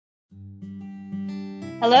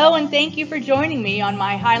Hello and thank you for joining me on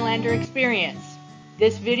my Highlander experience.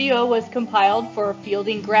 This video was compiled for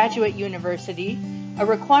Ph.D. Graduate University, a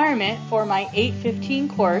requirement for my 815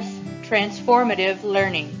 course, Transformative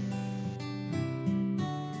Learning.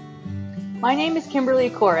 My name is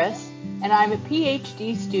Kimberly Corris, and I'm a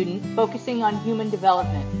Ph.D. student focusing on human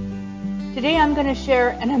development. Today I'm going to share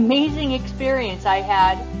an amazing experience I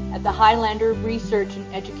had at the Highlander Research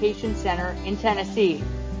and Education Center in Tennessee.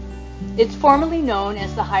 It's formerly known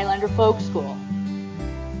as the Highlander Folk School.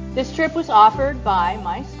 This trip was offered by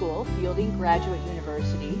my school, Ph.D. Graduate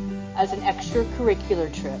University, as an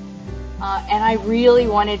extracurricular trip, and I really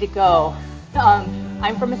wanted to go.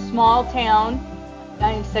 I'm from a small town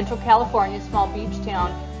in Central California, a small beach town,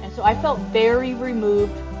 and so I felt very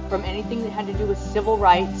removed from anything that had to do with civil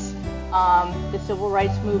rights, the civil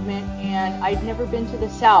rights movement, and I'd never been to the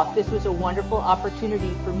South. This was a wonderful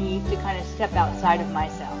opportunity for me to kind of step outside of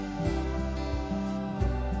myself.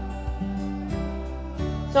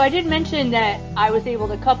 So I did mention that I was able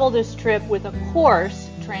to couple this trip with a course,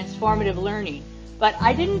 Transformative Learning, but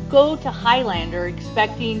I didn't go to Highlander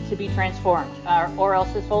expecting to be transformed, or else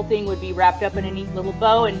this whole thing would be wrapped up in a neat little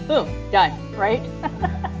bow and boom, done, right?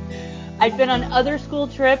 I'd been on other school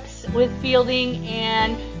trips with fielding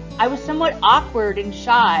and I was somewhat awkward and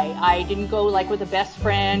shy. I didn't go like with a best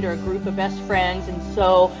friend or a group of best friends, and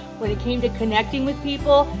so when it came to connecting with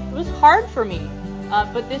people, it was hard for me.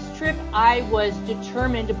 But this trip, I was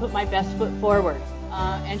determined to put my best foot forward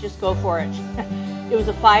and just go for it. It was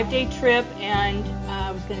a 5-day trip, and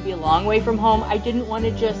it was going to be a long way from home. I didn't want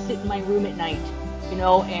to just sit in my room at night,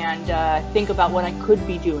 and think about what I could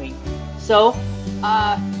be doing. So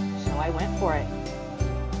I went for it.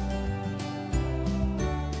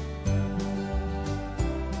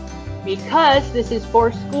 Because this is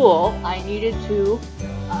for school, I needed to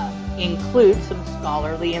include some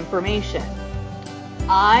scholarly information.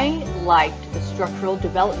 I liked the structural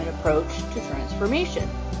development approach to transformation,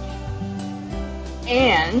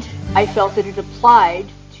 and I felt that it applied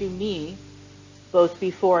to me both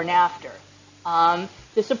before and after.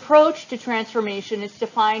 This approach to transformation is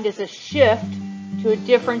defined as a shift to a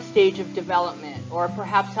different stage of development, or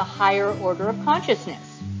perhaps a higher order of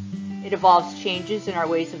consciousness. It involves changes in our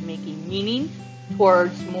ways of making meaning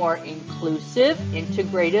towards more inclusive,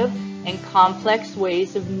 integrative, and complex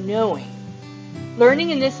ways of knowing. Learning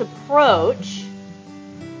in this approach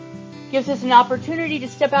gives us an opportunity to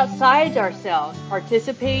step outside ourselves,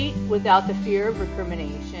 participate without the fear of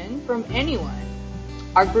recrimination from anyone.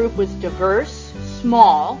 Our group was diverse,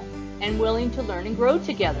 small, and willing to learn and grow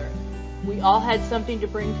together. We all had something to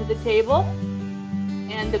bring to the table,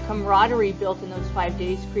 and the camaraderie built in those 5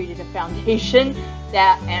 days created a foundation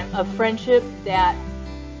of friendship that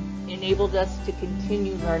enabled us to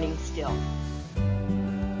continue learning still.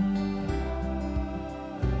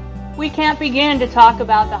 We can't begin to talk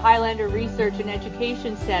about the Highlander Research and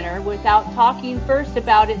Education Center without talking first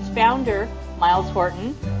about its founder, Myles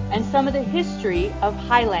Horton, and some of the history of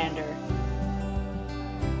Highlander.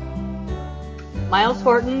 Myles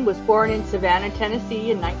Horton was born in Savannah, Tennessee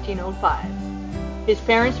in 1905. His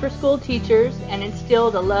parents were school teachers and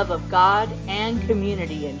instilled a love of God and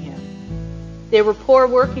community in him. They were poor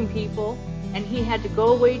working people, and he had to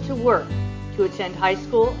go away to work to attend high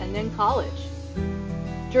school and then college.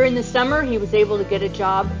 During the summer, he was able to get a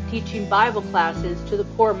job teaching Bible classes to the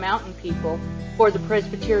poor mountain people for the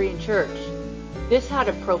Presbyterian Church. This had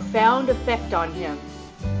a profound effect on him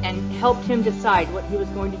and helped him decide what he was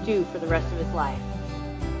going to do for the rest of his life.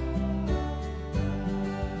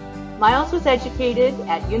 Myles was educated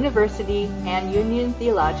at University and Union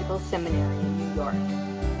Theological Seminary in New York.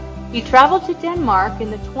 He traveled to Denmark in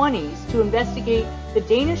the 1920s to investigate the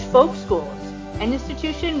Danish folk schools, an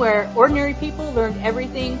institution where ordinary people learned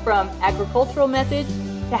everything from agricultural methods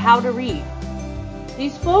to how to read.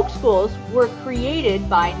 These folk schools were created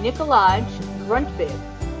by Nicolaj Grundtvig,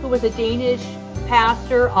 who was a Danish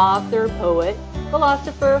pastor, author, poet,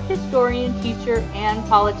 philosopher, historian, teacher, and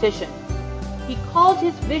politician. He called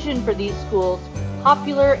his vision for these schools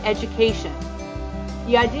popular education.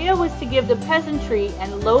 The idea was to give the peasantry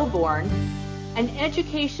and lowborn an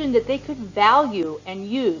education that they could value and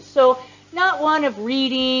use. So not one of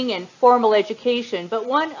reading and formal education, but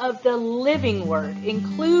one of the living word,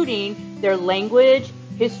 including their language,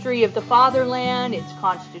 history of the fatherland, its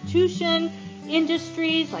constitution,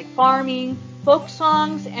 industries like farming, folk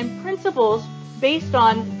songs, and principles based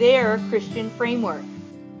on their Christian framework.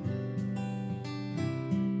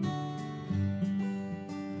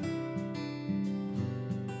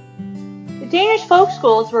 The Danish folk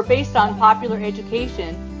schools were based on popular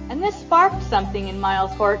education, and this sparked something in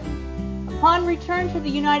Myles Horton. Upon return to the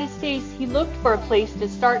United States, he looked for a place to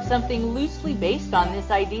start something loosely based on this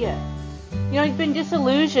idea. He'd been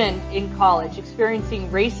disillusioned in college, experiencing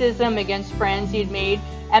racism against friends he had made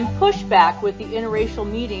and pushback with the interracial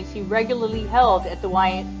meetings he regularly held at the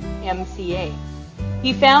YMCA.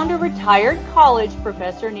 He found a retired college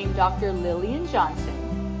professor named Dr. Lillian Johnson,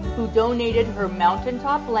 who donated her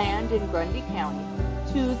mountaintop land in Grundy County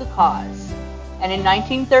to the cause. And in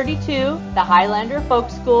 1932, the Highlander Folk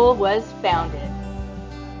School was founded.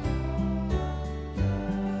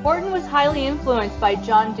 Horton was highly influenced by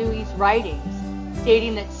John Dewey's writings,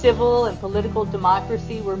 stating that civil and political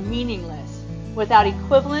democracy were meaningless without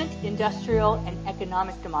equivalent industrial and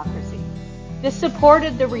economic democracy. This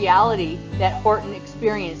supported the reality that Horton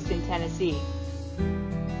experienced in Tennessee.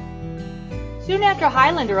 Soon after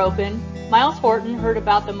Highlander opened, Miles Horton heard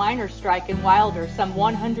about the miners' strike in Wilder, some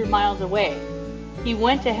 100 miles away. He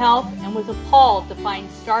went to help and was appalled to find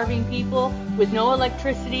starving people with no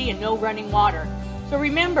electricity and no running water. So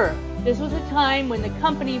remember, this was a time when the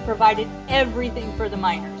company provided everything for the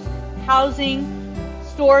miners: housing,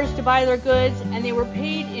 stores to buy their goods, and they were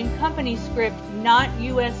paid in company script, not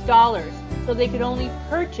US dollars, so they could only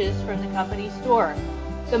purchase from the company store.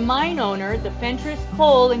 The mine owner, the Fentress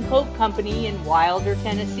Coal and Coke Company in Wilder,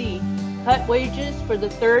 Tennessee, cut wages for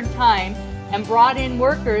the third time and brought in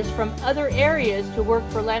workers from other areas to work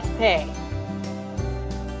for less pay.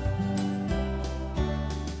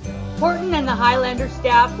 Horton and the Highlander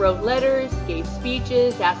staff wrote letters, gave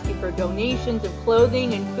speeches, asking for donations of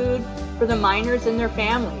clothing and food for the miners and their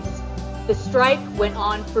families. The strike went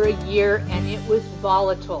on for a year and it was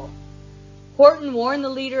volatile. Horton warned the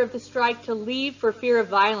leader of the strike to leave for fear of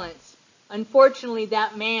violence. Unfortunately,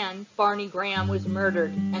 that man, Barney Graham, was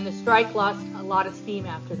murdered, and the strike lost a lot of steam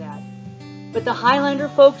after that. But the Highlander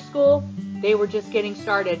Folk School, they were just getting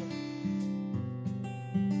started.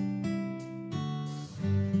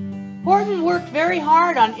 Horton worked very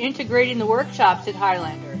hard on integrating the workshops at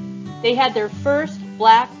Highlander. They had their first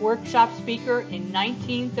black workshop speaker in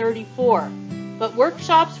 1934, but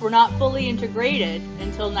workshops were not fully integrated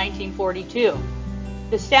until 1942.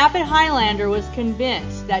 The staff at Highlander was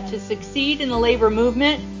convinced that to succeed in the labor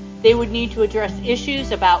movement, they would need to address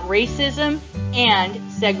issues about racism and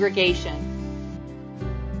segregation.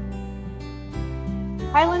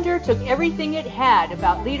 Highlander took everything it had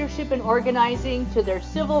about leadership and organizing to their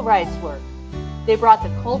civil rights work. They brought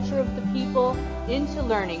the culture of the people into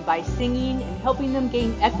learning by singing and helping them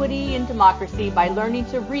gain equity and democracy by learning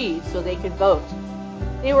to read so they could vote.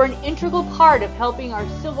 They were an integral part of helping our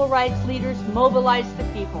civil rights leaders mobilize the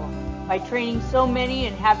people by training so many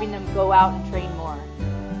and having them go out and train more.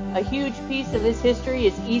 A huge piece of this history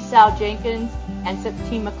is Esau Jenkins and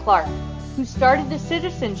Septima Clark, who started the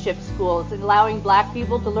citizenship schools, allowing black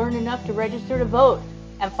people to learn enough to register to vote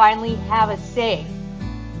and finally have a say.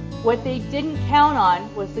 What they didn't count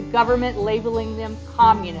on was the government labeling them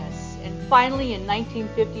communists, and finally in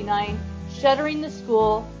 1959 shuttering the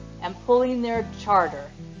school and pulling their charter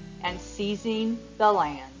and seizing the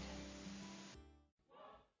land.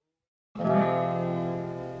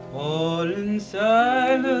 Paul and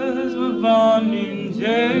Silas were born in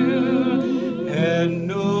jail, had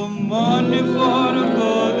no money for to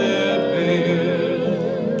go their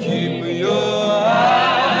bail. Keep your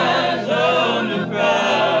eyes on the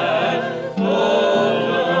prize, oh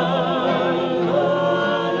Lord,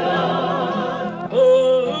 oh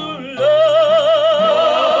Lord,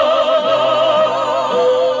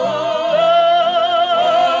 oh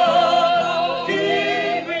Lord,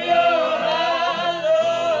 keep your eyes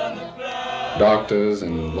on the prize. Doctors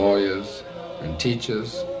and lawyers and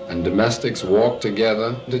teachers and domestics walked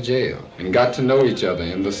together to jail and got to know each other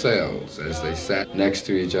in the cells as they sat next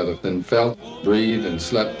to each other and felt, breathed, and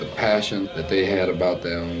slept the passion that they had about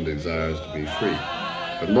their own desires to be free.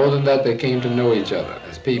 But more than that, they came to know each other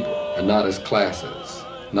as people and not as classes,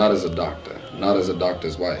 not as a doctor, not as a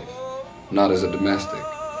doctor's wife, not as a domestic,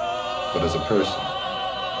 but as a person.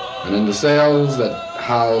 And in the cells that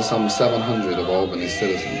housed some 700 of Albany's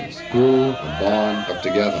citizens grew a bond of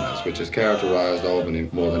togetherness which has characterized Albany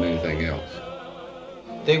more than anything else.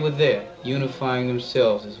 They were there, unifying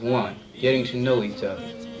themselves as one, getting to know each other.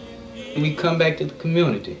 And we come back to the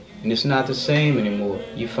community, and it's not the same anymore.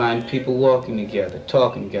 You find people walking together,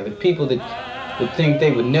 talking together, people that would think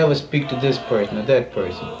they would never speak to this person or that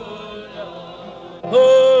person.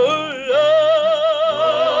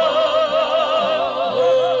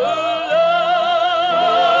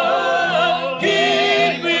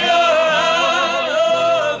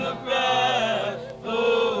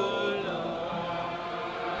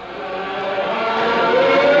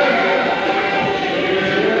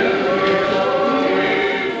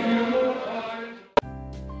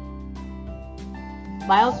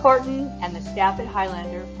 Miles Horton and the staff at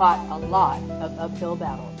Highlander fought a lot of uphill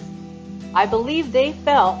battles. I believe they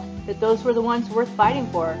felt that those were the ones worth fighting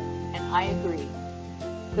for, and I agree.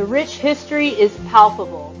 The rich history is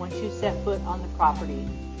palpable once you set foot on the property.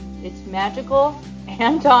 It's magical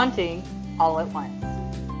and daunting all at once.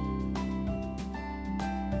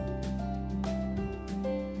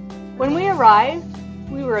 When we arrived,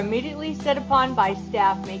 we were immediately set upon by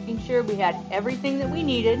staff making sure we had everything that we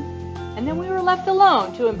needed, and then we were left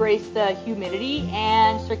alone to embrace the humidity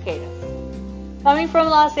and cicadas. Coming from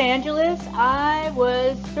Los Angeles, I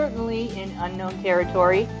was certainly in unknown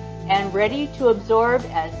territory and ready to absorb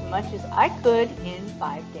as much as I could in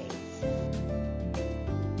 5 days.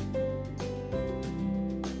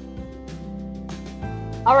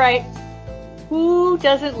 All right, who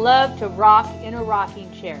doesn't love to rock in a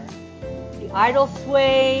rocking chair? The idle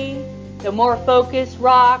sway, the more focused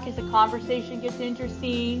rock as the conversation gets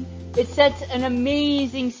interesting. It sets an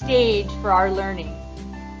amazing stage for our learning.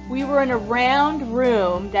 We were in a round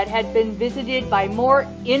room that had been visited by more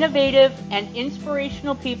innovative and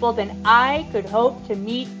inspirational people than I could hope to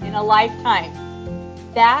meet in a lifetime.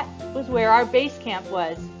 That was where our base camp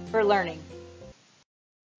was for learning.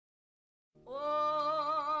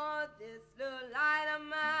 Oh, this little light of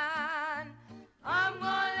mine, I'm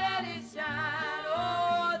gonna let it shine.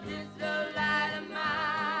 Oh, this little light of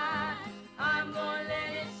mine, I'm gonna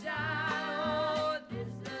let it shine. Oh, this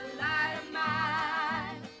little light of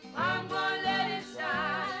mine, I'm gonna let it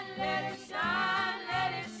shine. Let it shine,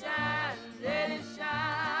 let it shine, let it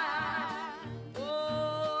shine.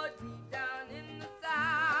 Oh, deep down in the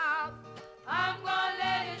south, I'm gonna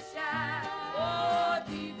let it shine. Oh,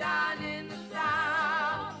 deep down in the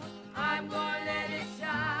south, I'm gonna let it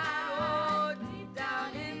shine. Oh, deep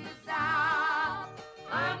down in the south,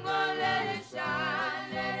 I'm gonna let it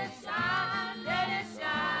shine. Let it shine, let it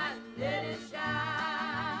shine, let it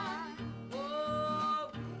shine.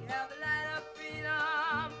 Oh, we have a light of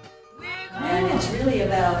freedom. And it's really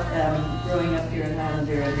about growing up here in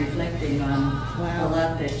Highlander and reflecting on a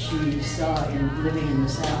lot that she saw in living in the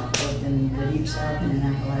South, both in the Deep South and in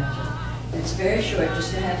Appalachia. It's very short,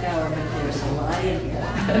 just a half hour, but there's a lot in here,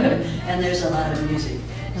 and there's a lot of music.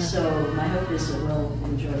 So my hope is that we'll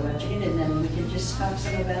enjoy watching it, and then we can just talk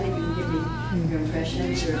some about it. You can give me your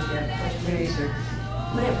impressions, or if you have questions, or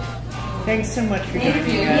whatever. Thanks so much for Thank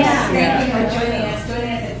joining you. us. Yeah, thank you for joining us.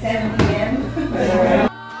 Joining us at 7 p.m.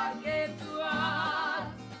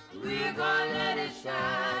 We're gonna let it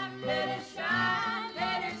shine, let it shine,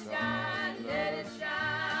 let it shine, let it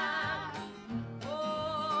shine. Oh,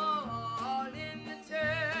 all in the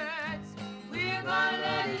church, we're gonna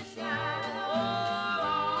let it shine. Oh,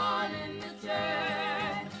 all in the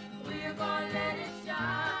church, we're gonna let it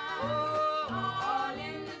shine. Oh, all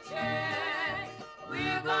in the church,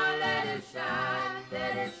 we're gonna let it shine,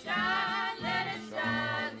 let it shine, let it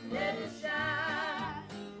shine, let it shine.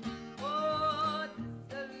 Oh, this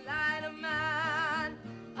the light of mine,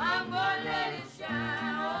 I'm gonna let it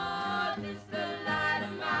shine. Oh, this the light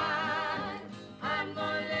of mine, I'm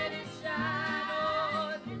gonna let it shine.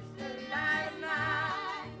 Oh, this the light of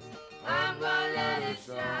mine, I'm gonna let it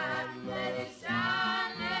shine. Let it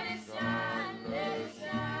shine, let it shine, let it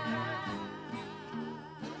shine.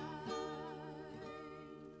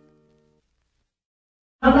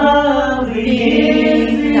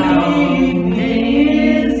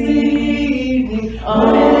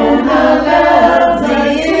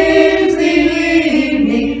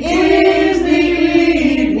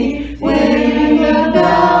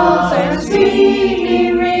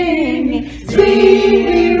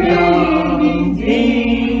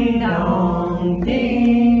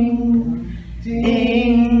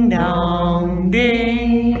 Ding dong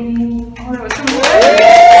ding. Oh, that was so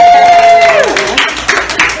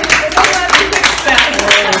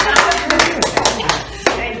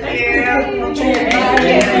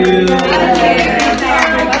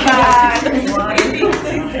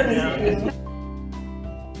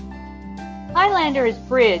Highlander has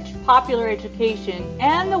bridged popular education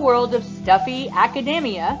and the world of stuffy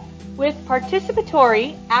academia with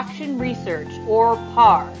participatory action research, or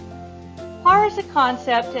PAR. PAR is a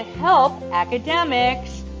concept to help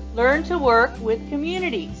academics learn to work with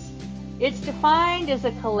communities. It's defined as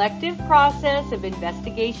a collective process of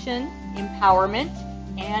investigation, empowerment,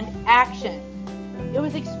 and action. It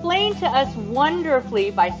was explained to us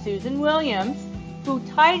wonderfully by Susan Williams, who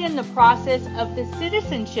tied in the process of the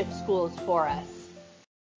citizenship schools for us.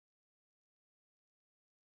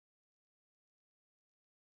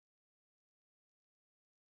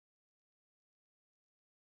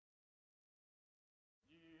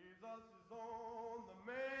 Jesus is on the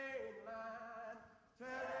main line,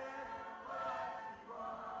 telling what he wants.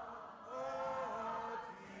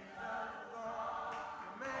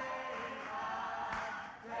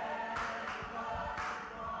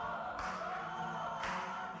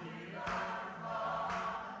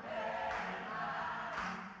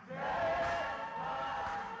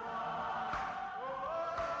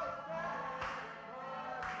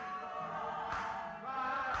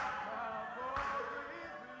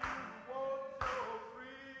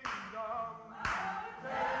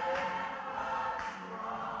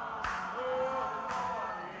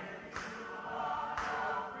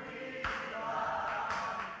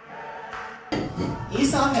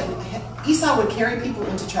 Esau would carry people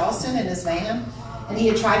into Charleston in his van, and he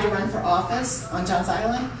had tried to run for office on Johns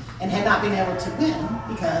Island and had not been able to win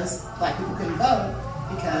because black people couldn't vote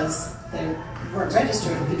because they weren't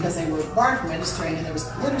registered, because they were barred from registering, and there was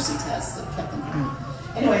literacy tests that kept them from.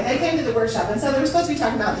 Anyway, they came to the workshop, and so they were supposed to be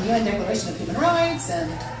talking about the UN Declaration of Human Rights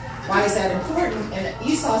and why is that important? And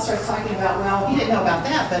Esau starts talking about, well, he didn't know about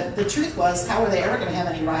that, but the truth was, how were they ever going to have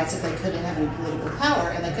any rights if they couldn't have any political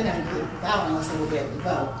power? And they couldn't have any political power unless they would be able to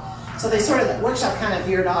vote. So they sort of, the workshop kind of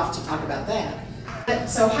veered off to talk about that.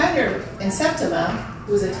 So Highlander and Septima,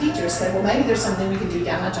 who was a teacher, said, well, maybe there's something we can do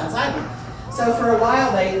down at Johns Island. So for a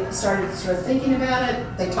while, they started sort of thinking about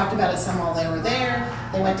it. They talked about it some while they were there.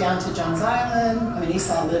 They went down to Johns Island. I mean,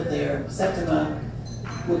 Esau lived there. Septima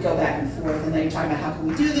would go back and forth, and they talked about how can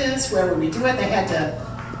we do this, where would we do it. They had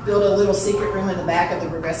to build a little secret room in the back of the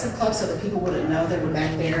Progressive Club so that people wouldn't know they were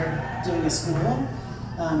back there doing a school.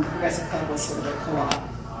 The Progressive Club was sort of a co-op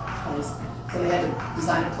place, so they had to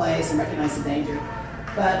design a place and recognize the danger.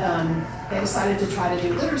 But they decided to try to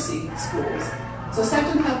do literacy schools. So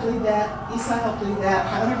Septim helped lead that, Esau helped lead that,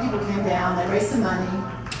 Highlander people came down, they raised some money,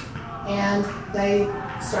 and they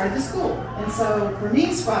started the school. And so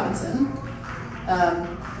Bernice Robinson,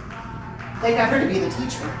 they got her to be the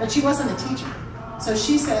teacher, but she wasn't a teacher. So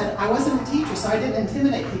she said, I wasn't a teacher, so I didn't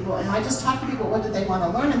intimidate people, and I just talked to people, what did they want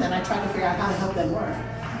to learn, and then I tried to figure out how to help them learn.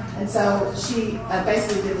 And so she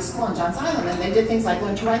basically did the school on Johns Island, and they did things like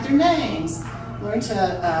learn to write their names, learn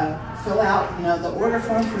to fill out, the order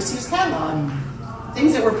form for Sears catalog,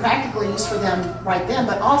 things that were practically used for them right then,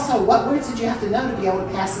 but also what words did you have to know to be able to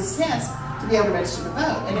pass this test, to be able to register to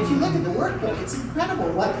vote. And if you look at the workbook, it's incredible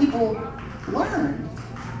what people learned.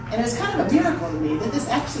 And it was kind of a miracle to me that this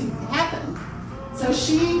actually happened. So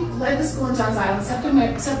she led the school in Johns Island.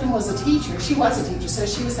 Septim was a teacher. She was a teacher, so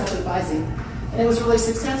she was self-advising. And it was really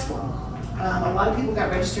successful. A lot of people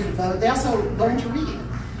got registered to vote. They also learned to read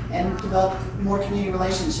and developed more community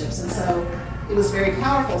relationships. And so it was very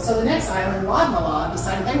powerful. So the next island, Wadmalaw,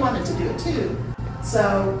 decided they wanted to do it too.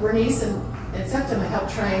 So Bernice and Septim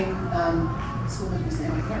helped train, whose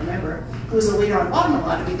name I can't remember, who was a leader on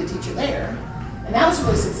Wadmalaw to be the teacher there. And that was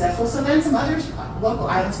really successful. So then some other local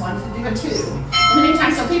islands wanted to do it too. In the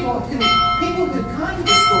meantime, so people who could come to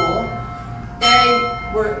the school,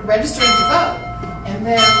 they were registering to vote. And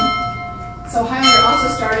then, so Highlander also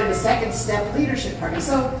started a second step leadership program.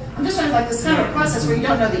 So I'm just trying to like this kind of a process where you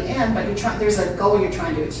don't know the end, but there's a goal you're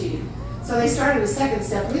trying to achieve. So they started a second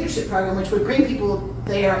step leadership program, which would bring people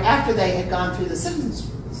there after they had gone through the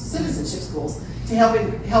citizenship schools to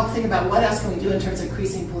help think about what else can we do in terms of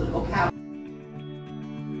increasing political power.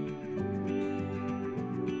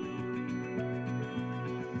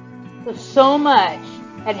 So much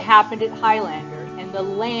had happened at Highlander, and the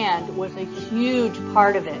land was a huge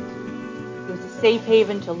part of it. It was a safe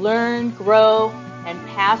haven to learn, grow, and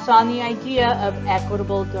pass on the idea of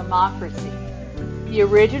equitable democracy. The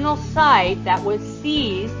original site that was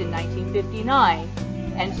seized in 1959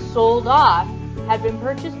 and sold off had been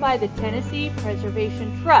purchased by the Tennessee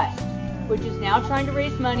Preservation Trust, which is now trying to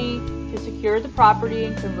raise money to secure the property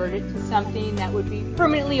and convert it to something that would be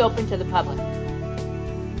permanently open to the public.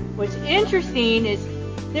 What's interesting is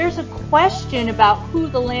there's a question about who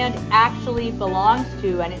the land actually belongs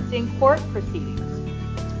to, and it's in court proceedings.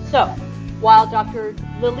 So, while Dr.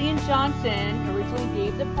 Lillian Johnson originally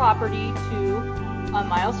gave the property to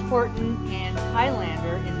Miles Horton and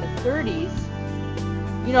Highlander in the 30s,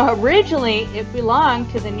 originally it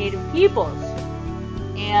belonged to the Native peoples.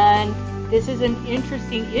 And this is an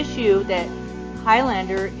interesting issue that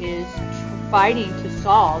Highlander is fighting to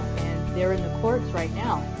solve, and they're in the courts right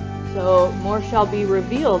now. So more shall be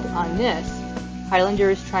revealed on this. Highlander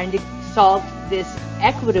is trying to solve this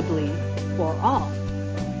equitably for all.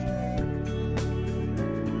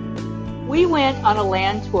 We went on a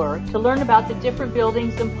land tour to learn about the different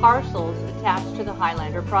buildings and parcels attached to the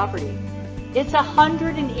Highlander property. It's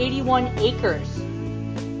 181 acres.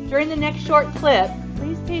 During the next short clip,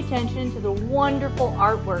 please pay attention to the wonderful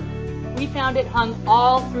artwork. We found it hung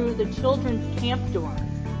all through the children's camp dorm.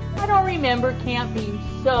 I don't remember camp being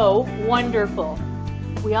so wonderful.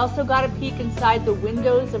 We also got a peek inside the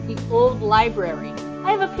windows of the old library.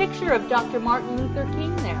 I have a picture of Dr. Martin Luther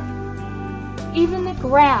King there. Even the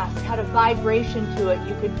grass had a vibration to it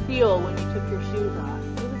you could feel when you took your shoes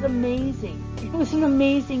off. It was amazing. It was an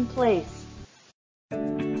amazing place.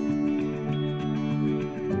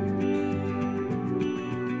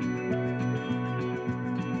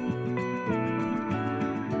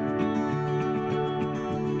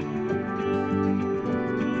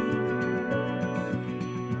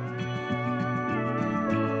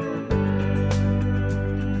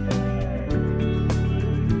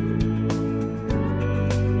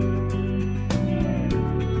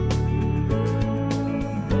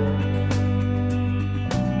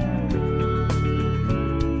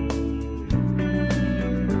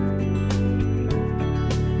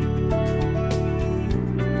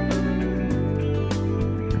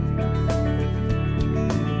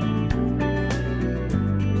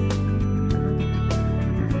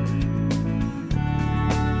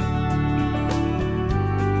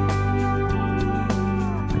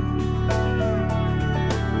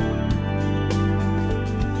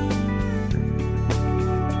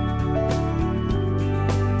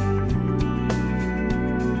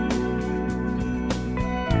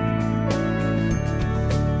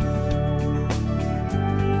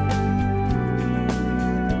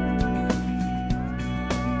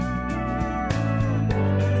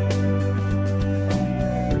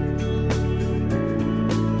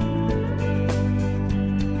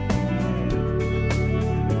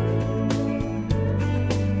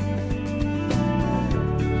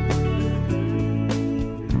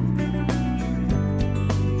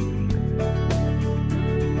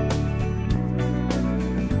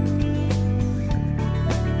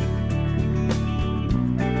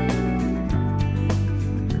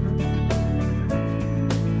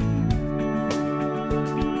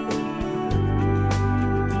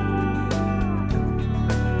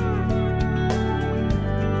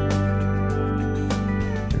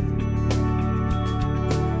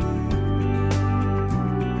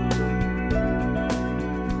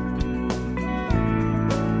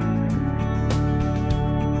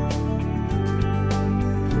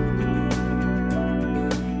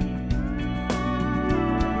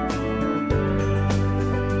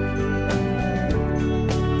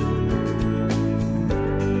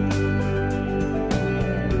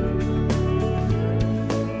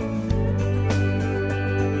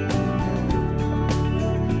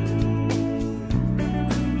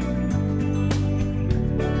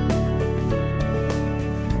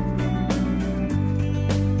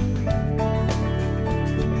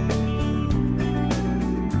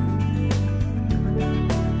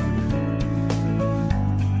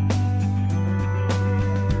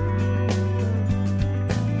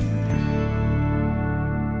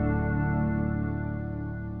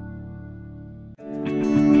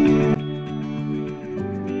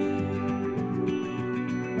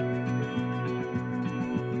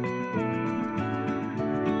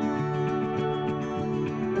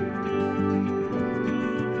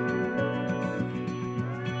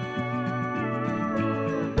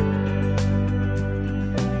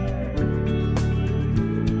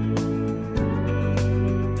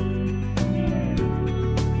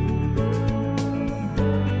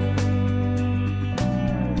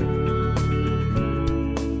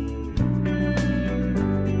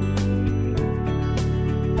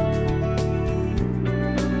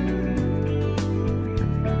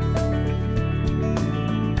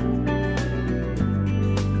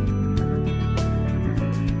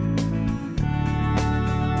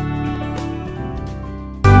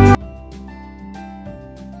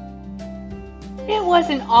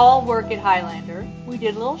 wasn't all work at Highlander. We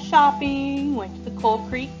did a little shopping, went to the Coal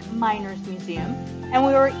Creek Miners Museum, and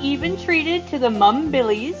we were even treated to the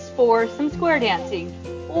Mumbillies for some square dancing.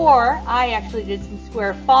 Or I actually did some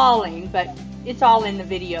square falling, but it's all in the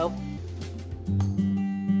video.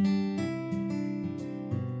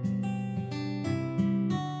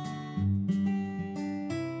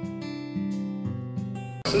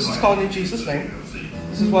 This is called In Jesus' Name.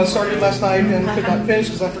 This is what I started last night and could not finish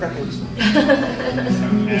because I forgot the words.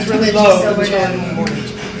 It's really low.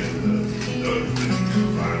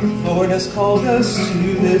 Lord has called us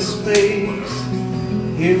to this place.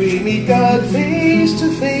 Here we meet God face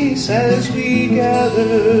to face as we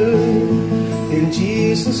gather in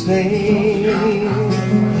Jesus' name.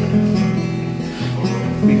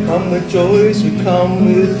 We come with joys, we come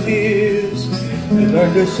with fears. We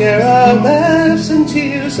learn to share our laughs and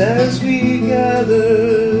tears as we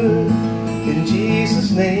gather in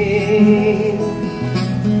Jesus' name.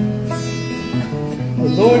 The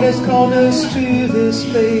Lord has called us to this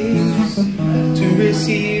place to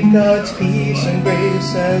receive God's peace and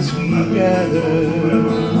grace as we gather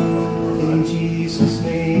in Jesus'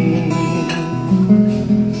 name.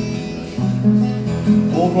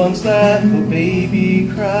 Old ones laugh, a baby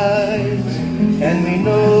cries, and we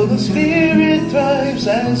know the Spirit thrives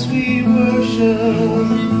as we worship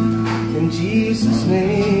in Jesus'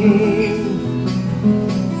 name.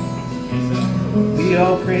 We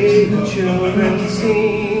all pray, the children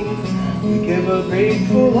sing. We give a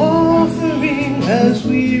grateful offering as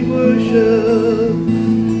we worship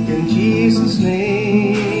in Jesus'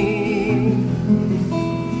 name.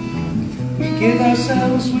 We give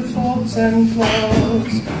ourselves with faults and flaws.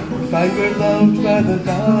 We find we're loved by the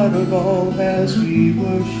God of all as we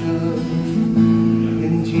worship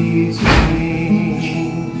in Jesus' name.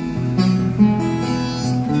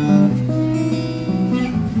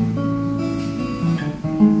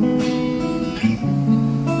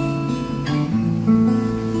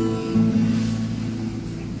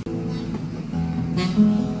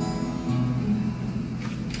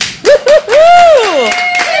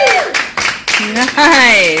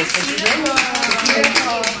 Nice.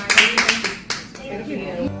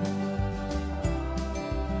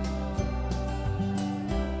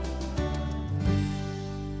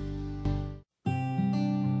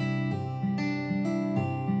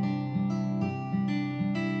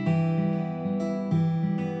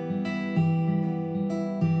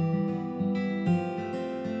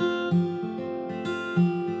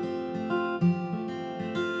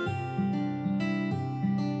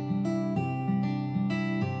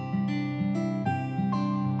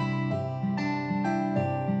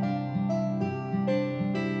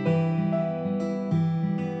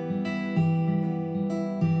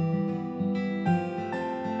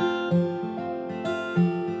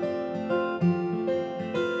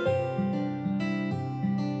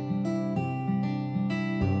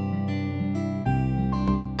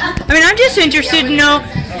 I mean, I'm just interested to know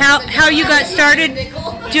how you got started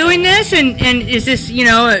doing this, and is this, you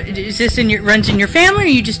know, is this runs in your family, or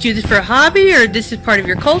you just do this for a hobby, or this is part of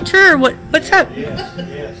your culture, or what's up?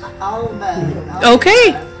 Yes. All of us.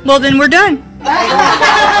 Okay, well then we're done.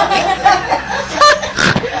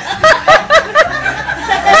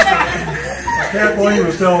 Kathleen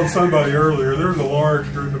was telling somebody earlier, there's a large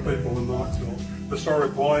group of people in Knoxville that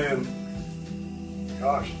started playing,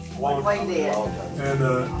 gosh, a long time ago.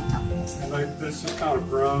 And this has kind of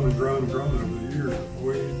grown and grown and grown over the years.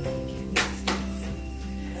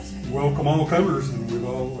 We welcome all comers, and we've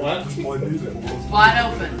all just played music. Wide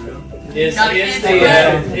open. Is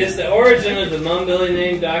the origin of the Mumbilly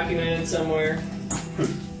name documented somewhere?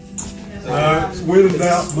 It's when in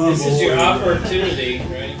doubt, mumble. This is your opportunity,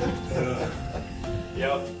 right?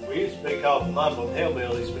 Yep, we used to be called the Mumble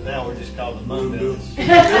Hillbillies, but now we're just called the Mumbillies.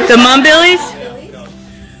 The Mumbillies?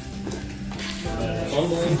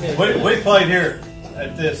 We played here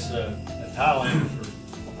at this at Highlander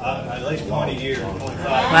for at least 20 years, 25 years.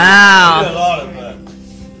 Wow. We do a lot of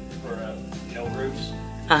for groups.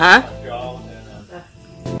 Uh-huh.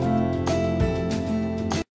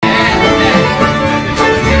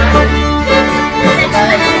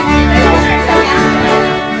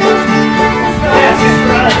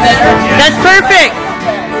 That's perfect.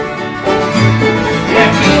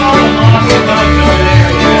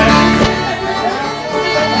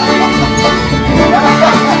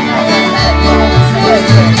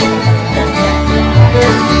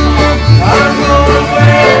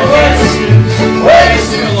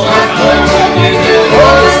 Wasting a long time.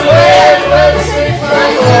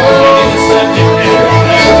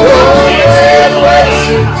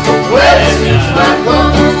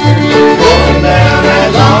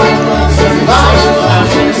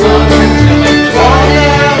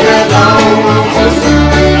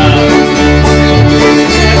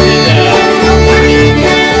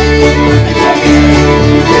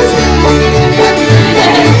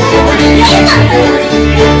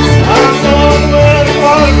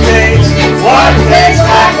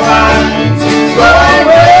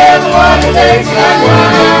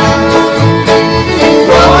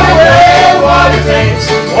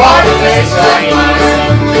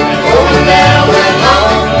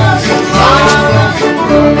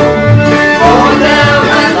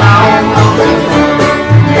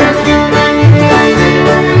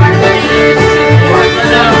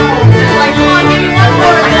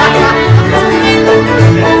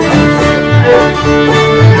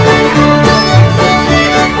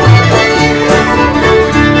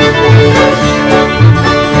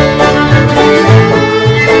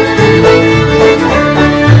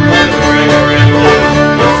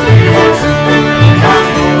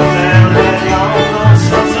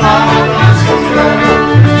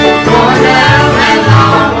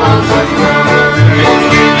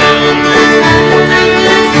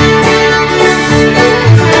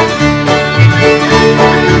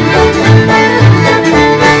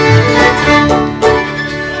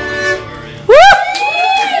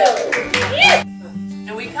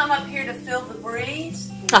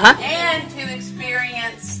 and to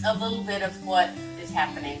experience a little bit of what is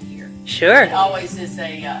happening here. Sure. It always is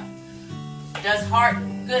does heart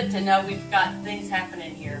good to know we've got things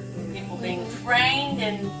happening here. People being trained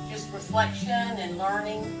and just reflection and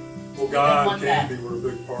learning. Well, God and Candy were a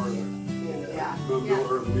big part of that. Yeah. The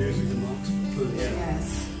music and Knoxville too.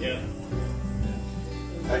 Yes. Yeah.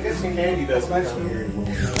 I guess Candy doesn't come here anymore.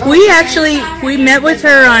 We met with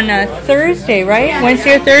her on Thursday, right?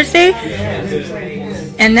 Wednesday or Thursday?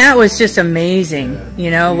 And that was just amazing.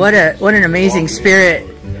 You know, what an amazing spirit.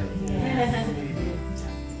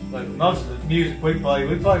 Like most of the music we play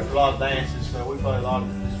for a lot of dances, so we play a lot of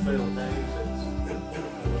this fiddle things that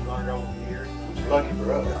we've learned over the years. Lucky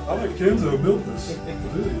for us. I think Kenzo built this video,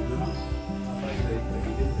 didn't he?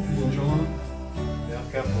 And John? Yeah, a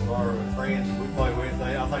couple of our friends we play with, I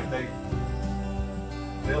think they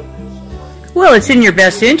built this. Well, it's in your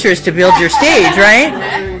best interest to build your stage, right?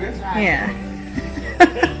 Yeah.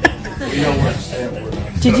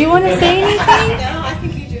 Did you want to say anything? No, I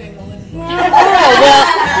think you're doing a little. Oh,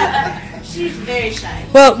 well. She's very shy.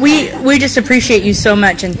 Well, we just appreciate you so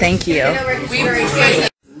much and thank you. We appreciate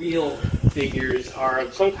it. Real figures are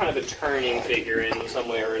some kind of a turning figure in some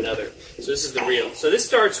way or another. So this is the real. So this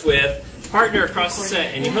starts with partner across the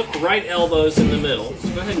set, and you hook the right elbows in the middle. So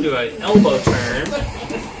go ahead and do an elbow turn.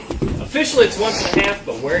 Officially, it's 1.5,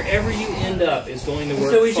 but wherever you end up is going to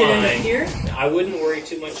work fine. So we should end up here? I wouldn't worry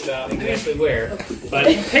too much about exactly where. But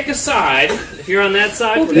pick a side. If you're on that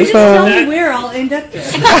side, Well, we're if you going just to tell me that. where, I'll end up there.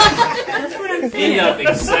 That's what I'm saying. End up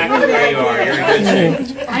exactly where you are. You're in good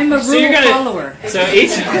shape. I'm a rule follower. So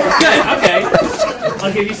each, good, okay.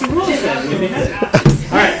 I'll give you some rules then.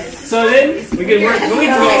 All right. So then we can work. We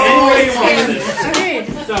can go anywhere you want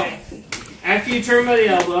with this. So after you turn by the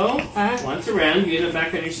elbow, once around, you end up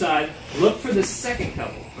back on your side. Look for the second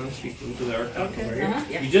couple. I'm speaking to our couple right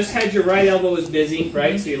here. You just had your right elbow was busy,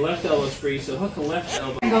 right? So your left elbow is free. So hook the left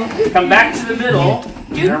elbow. Come back to the middle.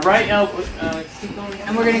 Your right elbow. Keep going.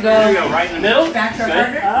 And we're gonna go. There we go. Right in the middle. Back to our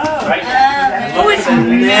Good. partner. Right. Oh, it's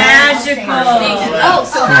magical. Oh,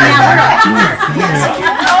 so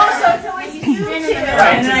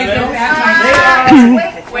Right. And then I go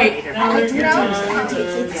back. Wait. Okay, keep going.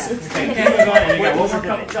 And you got one more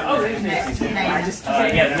couple. Oh, there's Nancy's.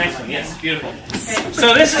 Yeah, the next one. Yes, beautiful.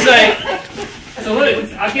 So this is so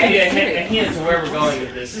look, I'll give you a hint to where we're going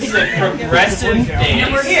with this. This is a progressive dance.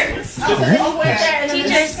 And we're here. This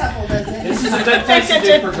is a good place to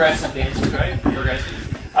do progressive dances, right? Progressive.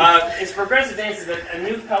 It's progressive dances that a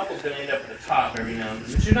new couple's going to end up at the top every now and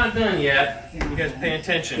then. But you're not done yet. You guys pay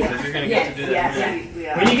attention because you're going to get to do that in a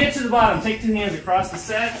minute. When you get to the bottom, take 2 hands across the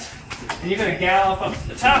set. And you're going to gallop up to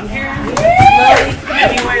the top here.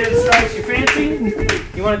 Any way that strikes your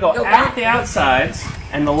fancy. You want to go out the outsides,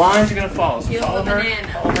 and the lines are going to follow. So follow her,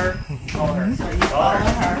 follow her, follow her. Follow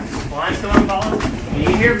her. Lines go on, follow. And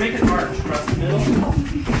you hear, make an arch across the middle.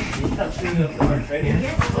 You touch the arch right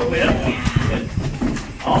here. All the way up. Good.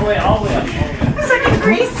 All the way up, all the way up. It's like a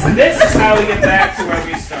grease. This is how we get back to where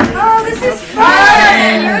we started. Oh, this is fun.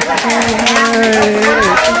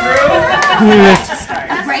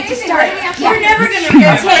 Right to start. You're never going to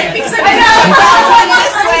get hit because I know.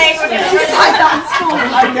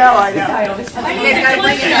 I know. All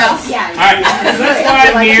right, so that's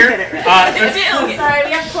why I'm here. Sorry,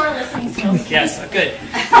 we have poor listening skills. Yes, good.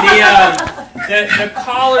 The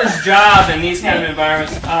caller's job in these kind of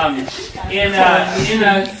environments,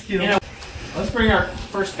 let's bring our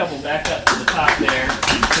first couple back up to the top there.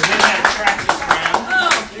 So then that practice round.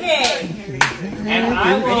 Okay. And I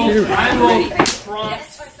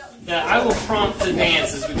will prompt the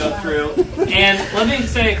dance as we go through. And let me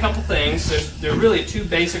say a couple things. There are really 2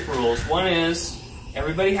 basic rules. One is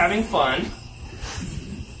everybody having fun.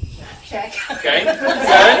 Check. Okay. Good.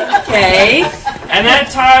 Okay. And that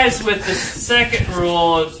ties with the second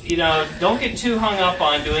rule of, don't get too hung up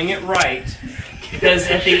on doing it right. Because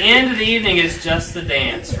at the end of the evening, it's just the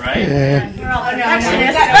dance, right? If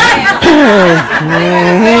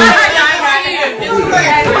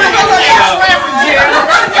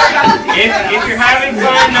you're having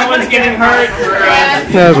fun, no one's getting hurt.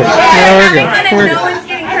 No one's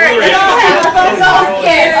getting hurt.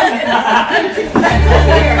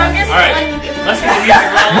 All right, let's get the music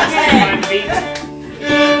rolling. Let's get the beat.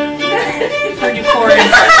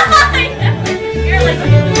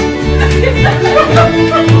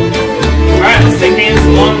 All right, let's take hands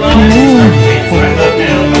along low. Hands right up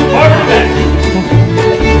down. Forward back.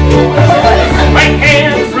 Right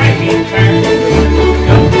hands, right hand turn.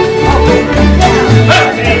 Go.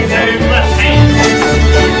 Left hand turn, left hand.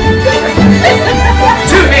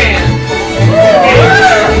 2 hands.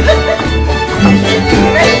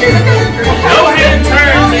 No hand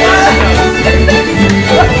turns.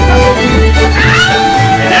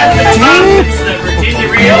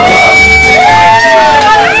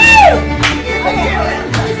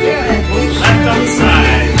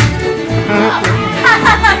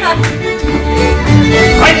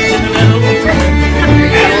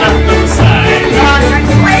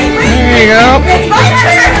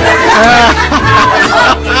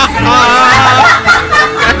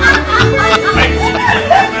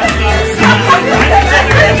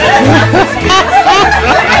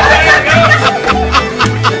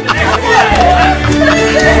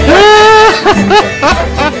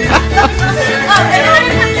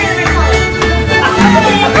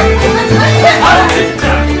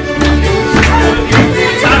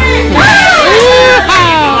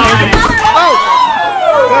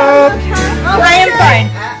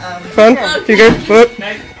 Fun? You good? Look.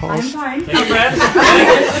 I'm Pause. fine. Take a breath.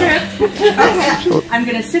 Okay. I'm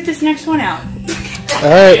gonna sit this next one out. All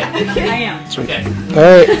right. I am. Okay. All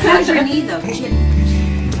right. How's your knee though?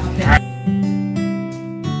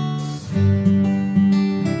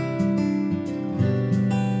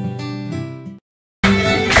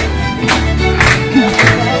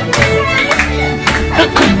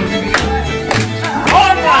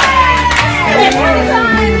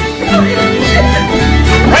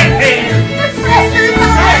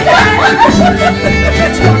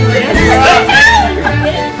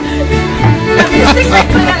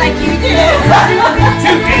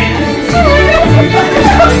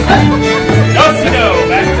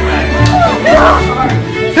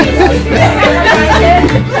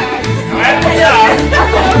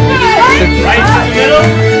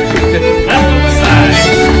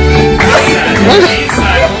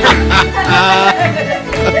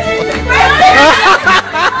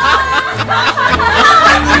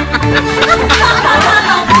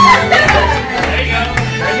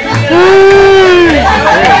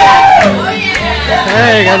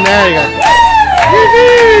 There you go, there you go.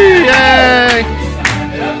 Woo-hoo, yay!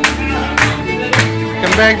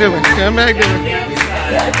 Come back to me, come back to me.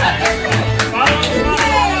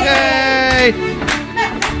 Yay!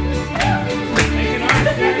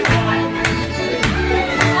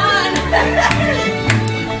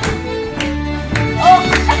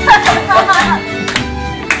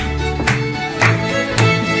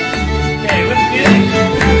 Okay, what's good?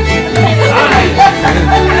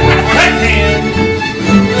 Right hand.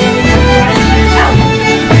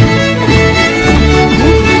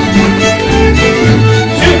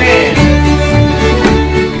 Two hands.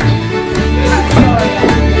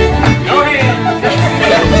 Go ahead.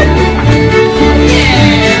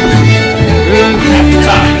 At the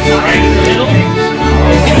top, right in the middle.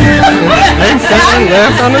 And second,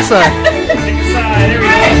 left on the side. Pick a side. There we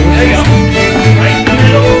go. There you go. Right in the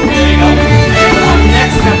middle. There you go.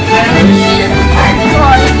 Next up,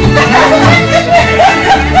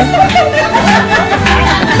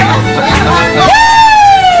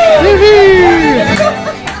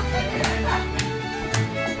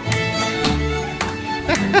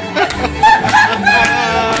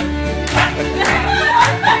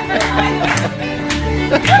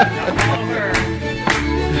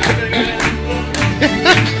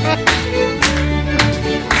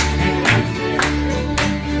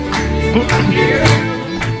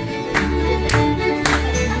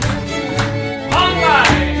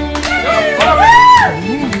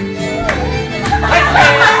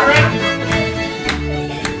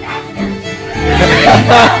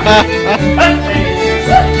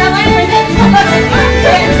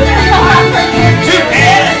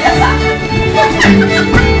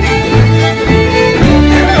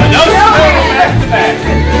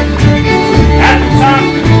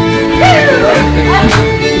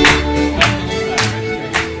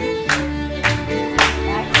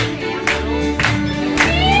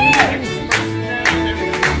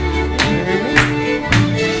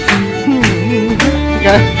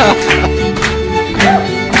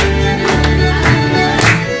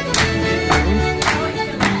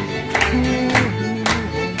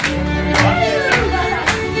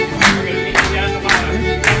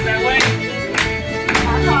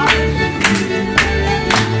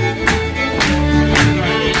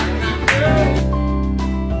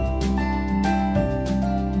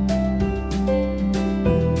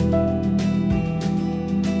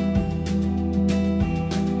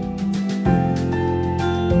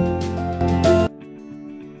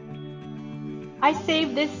 I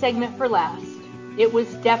saved this segment for last. It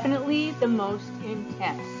was definitely the most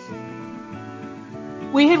intense.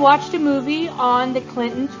 We had watched a movie on the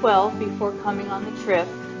Clinton 12 before coming on the trip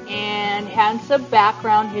and had some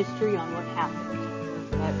background history on what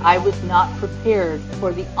happened. But I was not prepared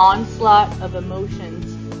for the onslaught of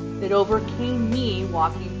emotions that overcame me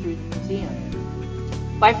walking through the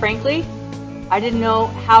museum. Quite frankly, I didn't know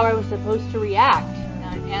how I was supposed to react,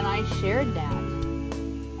 and I shared that.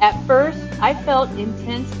 At first, I felt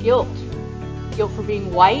intense guilt. Guilt for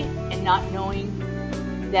being white and not knowing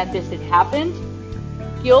that this had happened.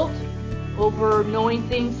 Guilt over knowing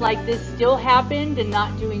things like this still happened and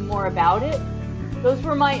not doing more about it. Those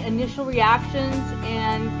were my initial reactions,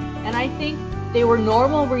 and I think they were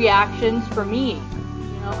normal reactions for me.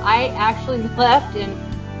 You know, I actually left and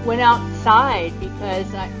went outside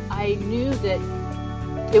because I knew that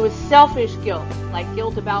it was selfish guilt, like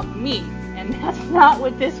guilt about me, and that's not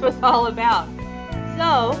what this was all about.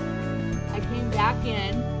 So I came back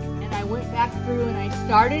in and I went back through and I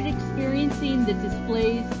started experiencing the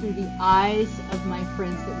displays through the eyes of my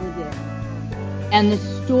friends that were there. and the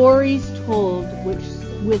stories told with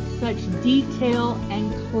such detail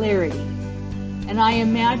and clarity. And I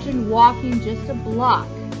imagine walking just a block,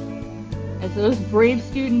 as those brave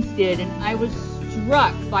students did, and I was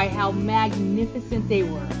struck by how magnificent they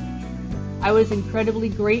were. I was incredibly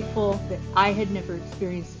grateful that I had never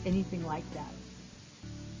experienced anything like that.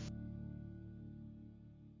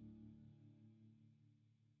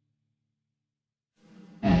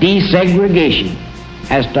 Desegregation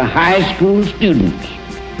as to high school students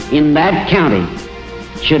in that county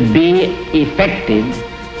should be effective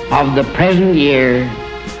of the present year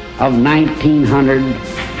of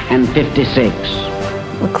 1956.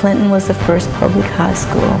 Well, Clinton was the first public high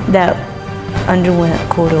school that underwent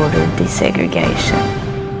court-ordered desegregation.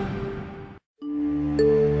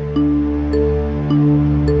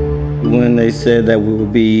 When they said that we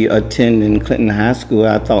would be attending Clinton High School,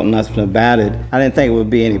 I thought nothing about it. I didn't think it would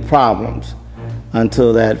be any problems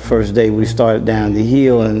until that first day we started down the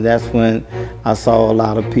hill, and that's when I saw a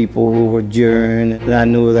lot of people who were jeering, and I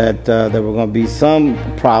knew that there were going to be some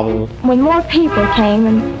problems. When more people came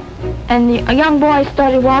and the young boys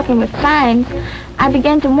started walking with signs, I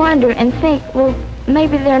began to wonder and think, well,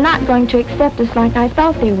 maybe they're not going to accept us like I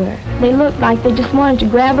thought they were. They looked like they just wanted to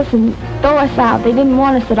grab us and throw us out. They didn't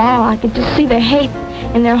want us at all. I could just see the hate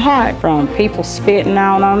in their heart. From people spitting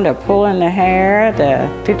on them to pulling their hair, to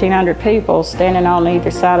 1,500 people standing on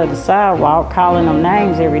either side of the sidewalk calling them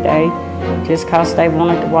names every day just because they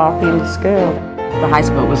wanted to walk into school. The high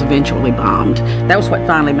school was eventually bombed. That was what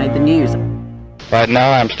finally made the news. Right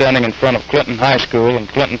now I'm standing in front of Clinton High School in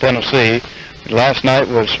Clinton, Tennessee. Last night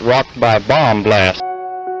was rocked by a bomb blast.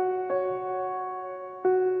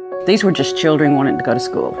 These were just children wanting to go to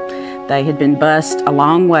school. They had been bused a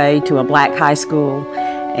long way to a black high school,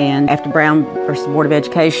 and after Brown versus Board of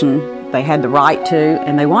Education, they had the right to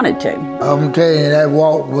and they wanted to. I'm telling you, that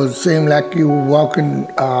walk seemed like you were walking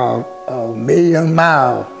a million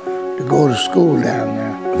miles to go to school down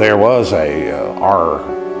there. There was a aura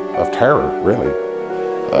of terror, really,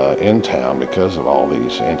 in town because of all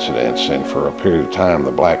these incidents, and for a period of time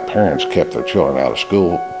the black parents kept their children out of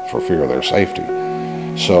school for fear of their safety.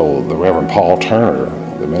 So the Reverend Paul Turner,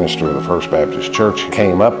 the minister of the First Baptist Church,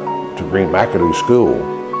 came up to Green McAdoo School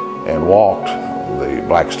and walked the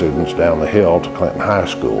black students down the hill to Clinton High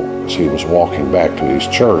School. As he was walking back to his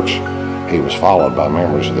church, he was followed by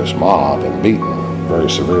members of this mob and beaten very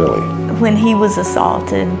severely. When he was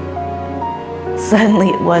assaulted, suddenly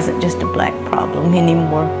it wasn't just a black problem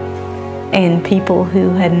anymore. And people who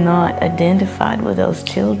had not identified with those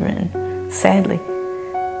children, sadly,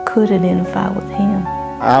 could identify with him.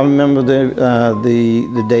 I remember the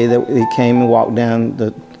day that he came and walked down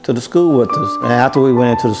to the school with us. And after we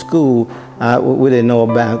went into the school, we didn't know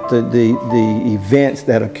about the events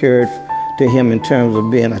that occurred to him in terms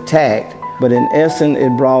of being attacked. But in essence,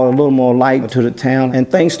 it brought a little more light to the town, and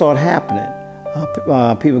things started happening.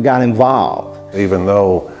 People got involved. Even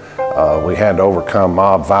though we had to overcome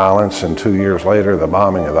mob violence, and 2 years later the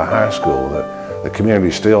bombing of the high school, the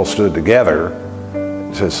community still stood together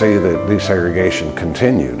to see that desegregation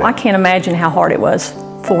continued. I can't imagine how hard it was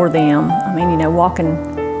for them. I mean, you know, walking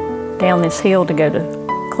down this hill to go to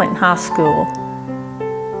Clinton High School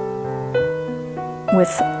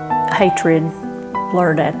with hatred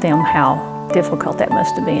blurred at them, how difficult that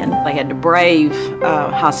must have been. They had to brave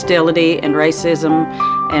hostility and racism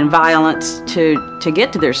and violence to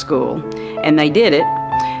get to their school, and they did it.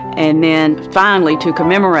 And then finally, to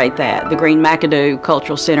commemorate that, the Green McAdoo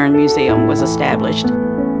Cultural Center and Museum was established.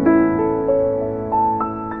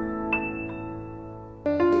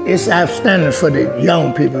 It's outstanding for the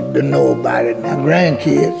young people to know about it. My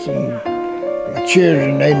grandkids and my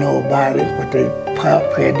children, they know about it, but they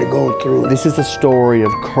had to go through it. This is a story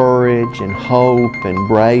of courage and hope and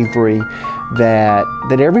bravery that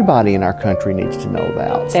everybody in our country needs to know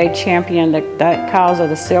about. They championed that cause of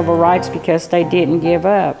the civil rights because they didn't give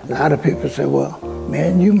up. A lot of people say, well,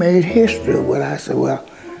 man, you made history. Well, I said, well,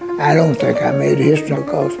 I don't think I made history,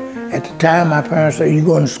 because at the time my parents said, you're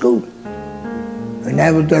going to school. And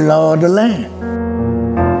that was the law of the land.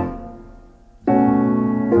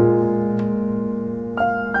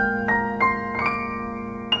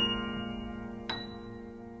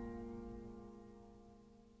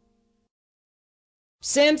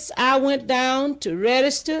 Since I went down to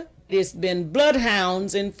register, there's been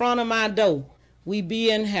bloodhounds in front of my door. We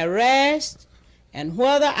being harassed, and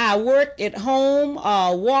whether I work at home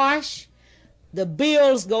or wash, the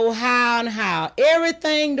bills go higher and higher.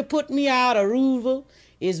 Everything to put me out of Roosevelt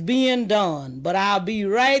is being done, but I'll be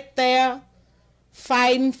right there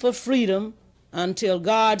fighting for freedom until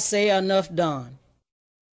God say enough done.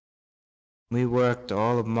 We worked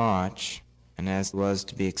all of March and as was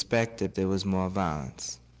to be expected, there was more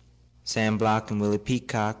violence. Sam Block and Willie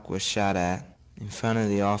Peacock were shot at in front of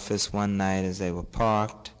the office one night as they were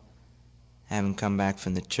parked, having come back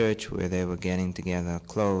from the church where they were getting together a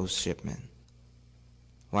clothes shipment.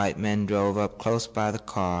 White men drove up close by the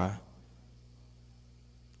car,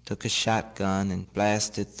 took a shotgun and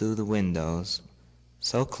blasted through the windows,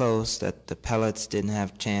 so close that the pellets didn't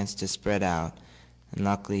have a chance to spread out, and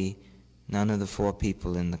luckily none of the 4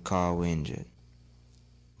 people in the car were injured.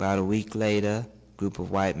 About a week later, a group of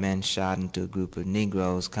white men shot into a group of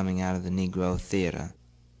Negroes coming out of the Negro Theater.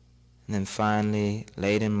 And then finally,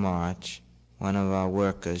 late in March, one of our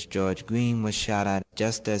workers, George Green, was shot at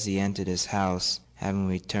just as he entered his house, having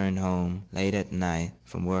returned home late at night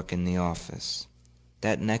from work in the office.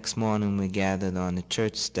 That next morning we gathered on the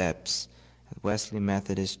church steps at Wesley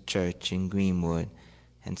Methodist Church in Greenwood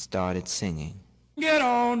and started singing. Get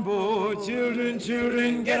on board, children,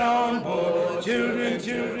 children, get on board. Children,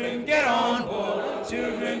 children, get on board.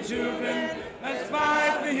 Children, children, let's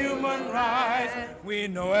fight for human rights. We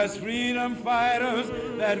know as freedom fighters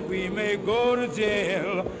that we may go to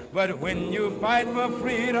jail, but when you fight for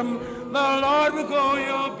freedom, the Lord will go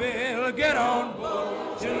your bail. Get on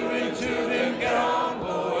board, children, children, get on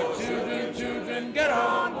board. Children, children, get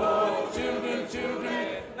on board. Children,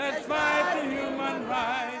 children, let's fight for human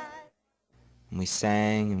rights. And we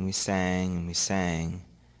sang and we sang and we sang.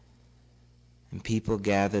 And people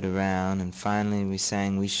gathered around, and finally we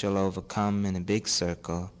sang "We Shall Overcome" in a big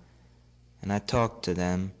circle. And I talked to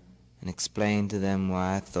them and explained to them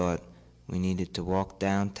why I thought we needed to walk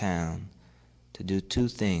downtown to do 2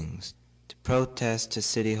 things. To protest to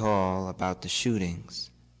City Hall about the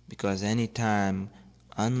shootings, because any time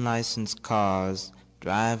unlicensed cars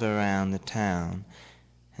drive around the town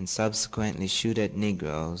and subsequently shoot at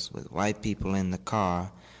Negroes with white people in the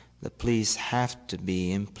car, the police have to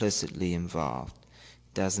be implicitly involved.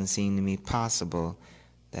 It doesn't seem to me possible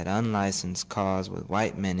that unlicensed cars with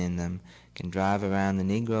white men in them can drive around the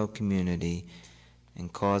Negro community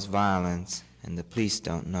and cause violence and the police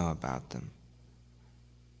don't know about them.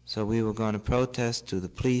 So we were going to protest to the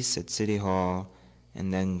police at City Hall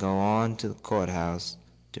and then go on to the courthouse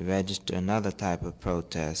to register another type of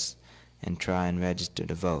protest and try and register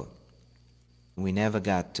to vote. We never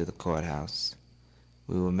got to the courthouse.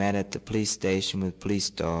 We were met at the police station with police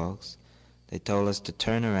dogs. They told us to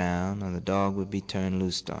turn around or the dog would be turned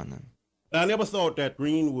loose on them. I never thought that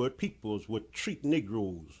Greenwood peoples would treat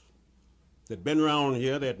Negroes that been around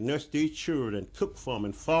here, that nursed their children and cooked for them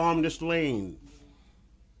and farmed this land,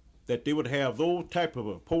 that they would have those type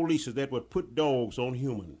of police that would put dogs on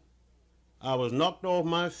human. I was knocked off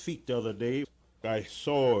my feet the other day. I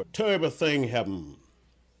saw a terrible thing happen.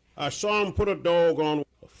 I saw him put a dog on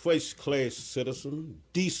a first-class citizen,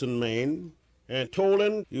 decent man, and told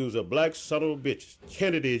him he was a black son of a bitch.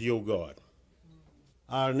 Kennedy is your God.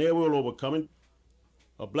 I never will overcome it.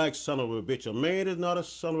 A black son of a bitch. A man is not a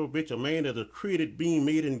son of a bitch. A man is a created being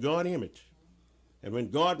made in God's image. And when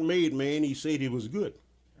God made man, he said he was good.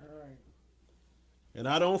 And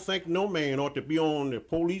I don't think no man ought to be on the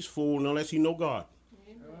police force unless he know God.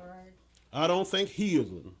 I don't think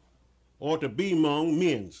heathen ought to be among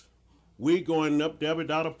men's. We going up there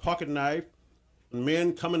without a pocket knife, and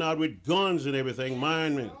men coming out with guns and everything,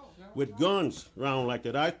 mine men, with guns around like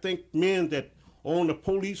that. I think men that on the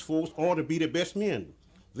police force ought to be the best men.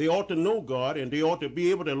 They ought to know God, and they ought to be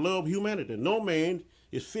able to love humanity. No man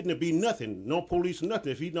is fitting to be nothing, no police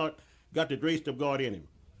nothing, if he not got the grace of God in him.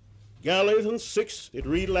 Galatians 6, it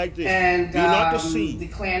read like this. And be not deceived. The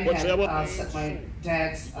Klan had set my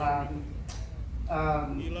dad's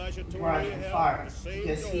garage on fire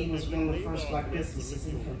because he was one of the first black businesses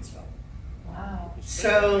in Huntsville. Wow.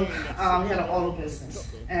 So he had an auto business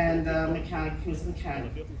and he was a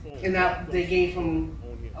mechanic. And that, they gave him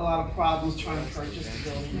a lot of problems trying to purchase the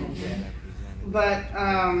building. But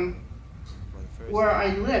where I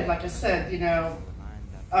lived, like I said, you know,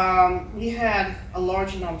 we had a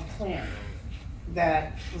large enough Klan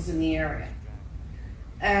that was in the area.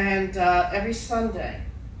 And every Sunday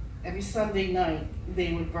night,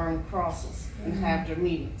 they would burn crosses and have their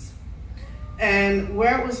meetings. And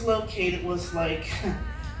where it was located was like,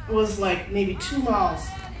 it was like maybe 2 miles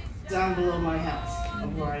down below my house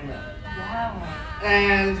of where I live. Wow.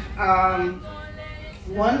 And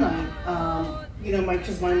one night, you know,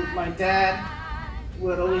 because my dad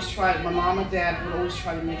would always try, my mom and dad would always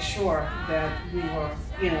try to make sure that we were,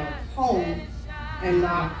 you know, home and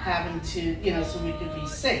not having to, you know, so we could be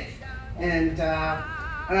safe. And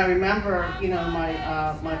I remember, you know,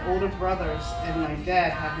 my older brothers and my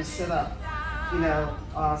dad had to sit up, you know,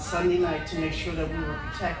 Sunday night to make sure that we were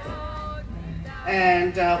protected.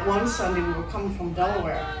 And one Sunday we were coming from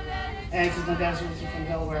Delaware, and because my dad's originally from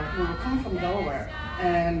Delaware, we were coming from Delaware,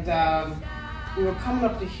 and we were coming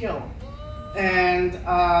up the hill. And it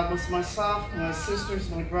was myself, my sisters,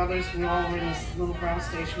 my brothers, we all were in this little brown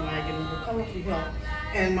station wagon, and we were coming up the hill.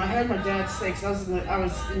 And I heard my dad say, because I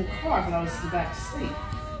was in the car, but I was in the back asleep.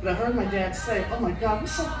 But I heard my dad say, "Oh my God,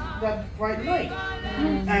 what's up with that bright light?"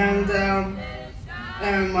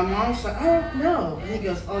 And my mom said, "Oh no." And he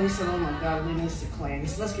goes, "Oh," he said, "Oh my God, we need to clean. He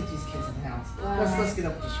said, let's get these kids in the house. Let's get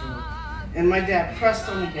up this road." And my dad pressed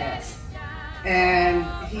on the gas. And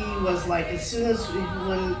he was like, as soon as,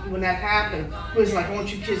 when that happened, he was like, "I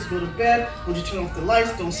want you kids to go to bed, I want you to turn off the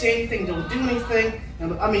lights, don't say anything, don't do anything."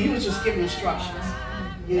 And, I mean, he was just giving instructions,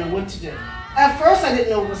 you know, what to do. At first, I didn't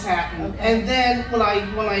know what was happening. Okay. And then when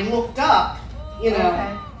I looked up, you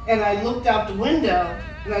know, and I looked out the window,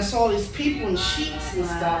 and I saw these people in sheets and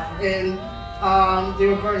stuff, and they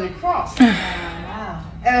were burning the cross. And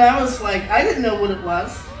I was like, I didn't know what it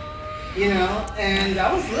was, you know, and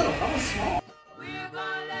I was little, I was small.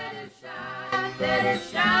 Let it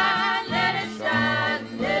shine, let it shine,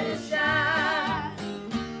 let it shine.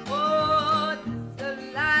 Oh, this is the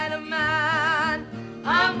light of mine.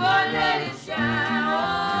 I'm gonna let it shine.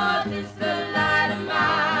 Oh, this is the light of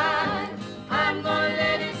mine. I'm gonna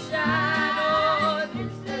let it shine. Oh,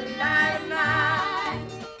 this is the light of mine.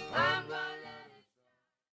 I'm gonna let it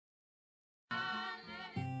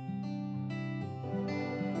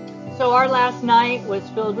shine. So our last night was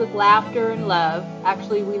filled with laughter and love.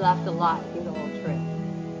 Actually, we laughed a lot through the whole trip.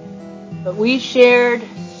 But we shared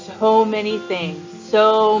so many things,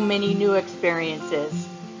 so many new experiences.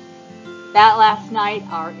 That last night,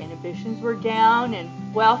 our inhibitions were down, and,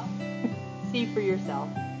 well, see for yourself.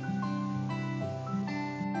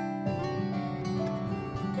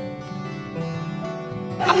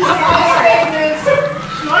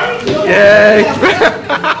 Yay!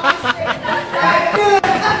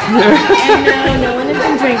 And no one has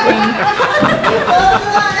been drinking.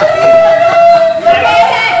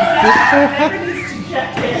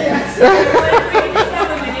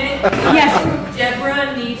 Yes, Deborah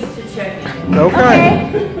needs to check in. Okay.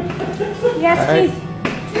 Yes, please.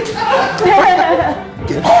 I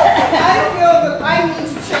feel that I need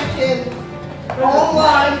to check in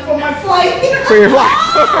online for my flight. For your flight.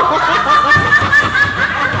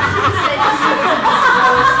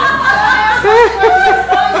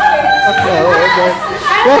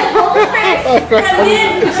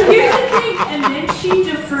 And then she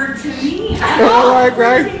deferred to me.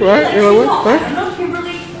 Right. I know,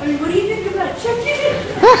 Kimberly, I mean, what do you think about checking in?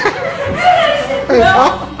 Well,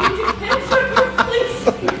 it depends on your place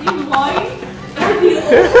in line or the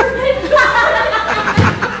overhead.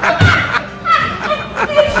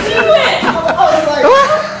 And she went.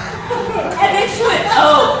 And then she went,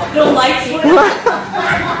 "Oh, the lights went on."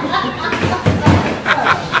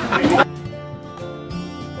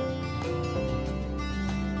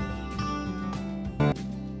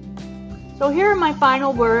 So here are my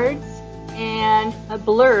final words and a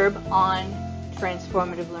blurb on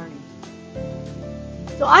transformative learning.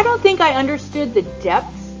 So I don't think I understood the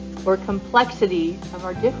depths or complexity of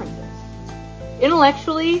our differences.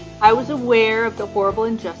 Intellectually, I was aware of the horrible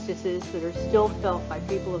injustices that are still felt by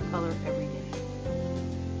people of color every day.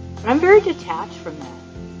 But I'm very detached from that.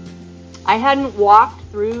 I hadn't walked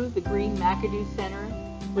through the Green McAdoo Center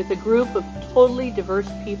with a group of totally diverse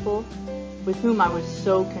people with whom I was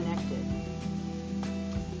so connected.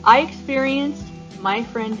 I experienced my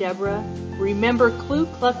friend Deborah remember Ku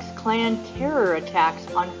Klux Klan terror attacks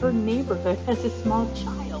on her neighborhood as a small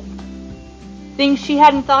child. Things she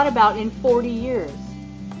hadn't thought about in 40 years.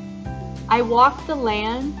 I walked the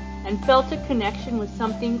land and felt a connection with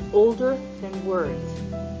something older than words.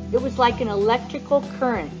 It was like an electrical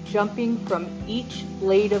current jumping from each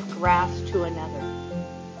blade of grass to another.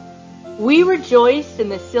 We rejoiced in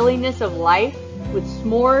the silliness of life with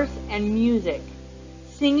s'mores and music,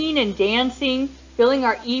 singing and dancing, filling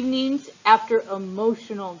our evenings after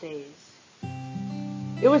emotional days.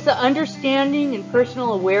 It was the understanding and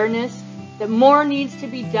personal awareness that more needs to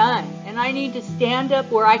be done, and I need to stand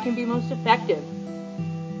up where I can be most effective.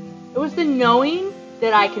 It was the knowing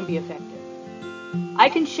that I can be effective. I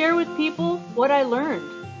can share with people what I learned,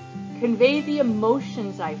 convey the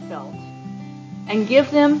emotions I felt, and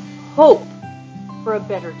give them hope for a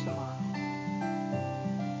better tomorrow.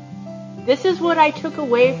 This is what I took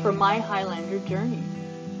away from my Highlander journey.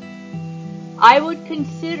 I would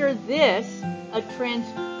consider this a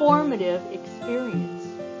transformative experience,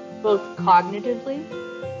 both cognitively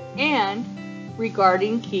and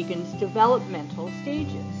regarding Keegan's developmental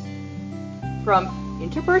stages, from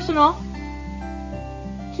interpersonal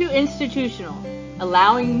to to institutional,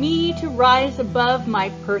 allowing me to rise above my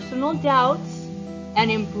personal doubts and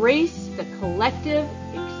embrace the collective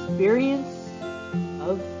experience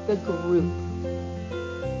of the group.